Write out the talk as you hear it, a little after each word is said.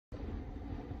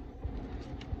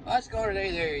How's it going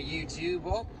today there, YouTube?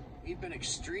 Well, we've been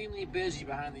extremely busy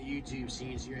behind the YouTube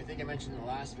scenes here. I think I mentioned in the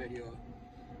last video,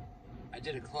 I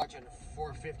did a clutch on a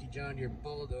 450 John Deere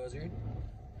bulldozer.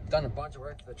 Done a bunch of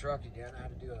work to the truck again. I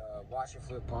had to do a washer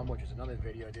fluid pump, which is another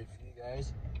video I did for you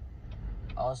guys.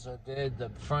 Also did the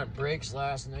front brakes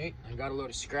last night and got a load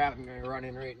of scrap I'm going to run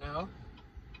in right now.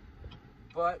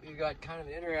 But we've got kind of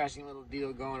an interesting little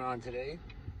deal going on today.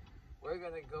 We're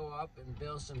going to go up and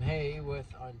bale some hay with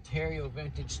Ontario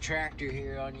Vintage Tractor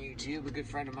here on YouTube. A good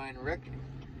friend of mine, Rick.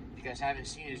 If you guys haven't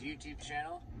seen his YouTube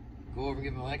channel, go over and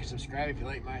give him a like and subscribe. If you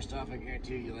like my stuff, I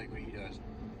guarantee you like what he does.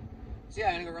 So yeah,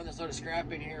 I'm going to go run this load of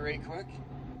scrap in here right quick.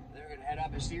 Then we're going to head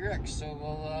up and see Rick. So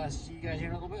we'll see you guys here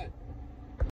in a little bit.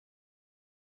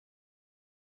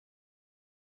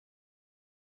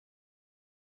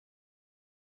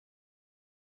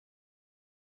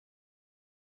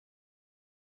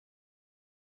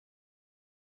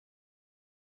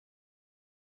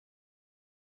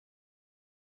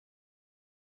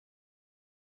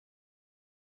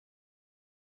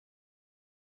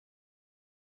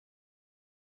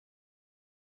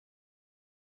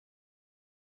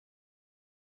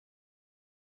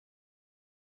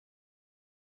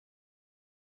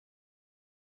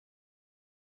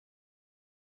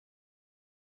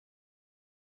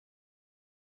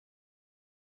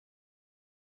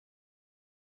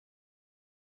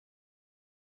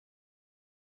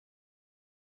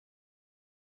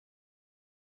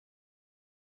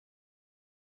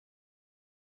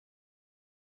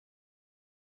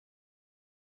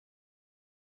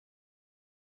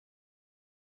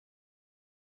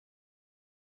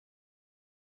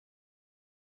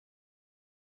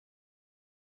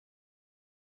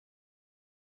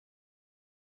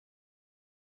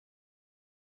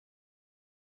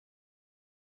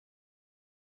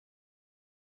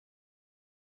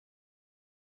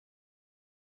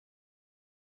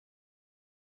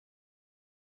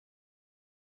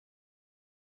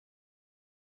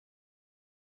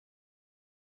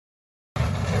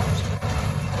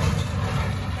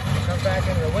 Back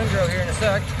into the windrow here in a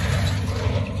sec.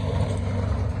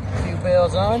 A few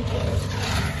bales on.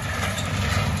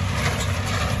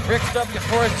 Rick's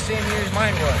W4 is the same year as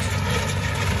mine was.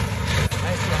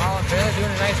 Nice little Holland bale,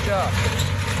 doing a nice job.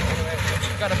 Anyway,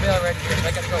 we've got a bale ready here. I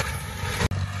gotta go.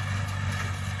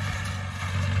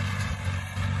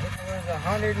 It was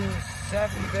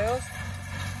 170 bales.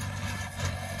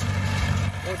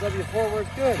 Well, W4 works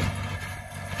good.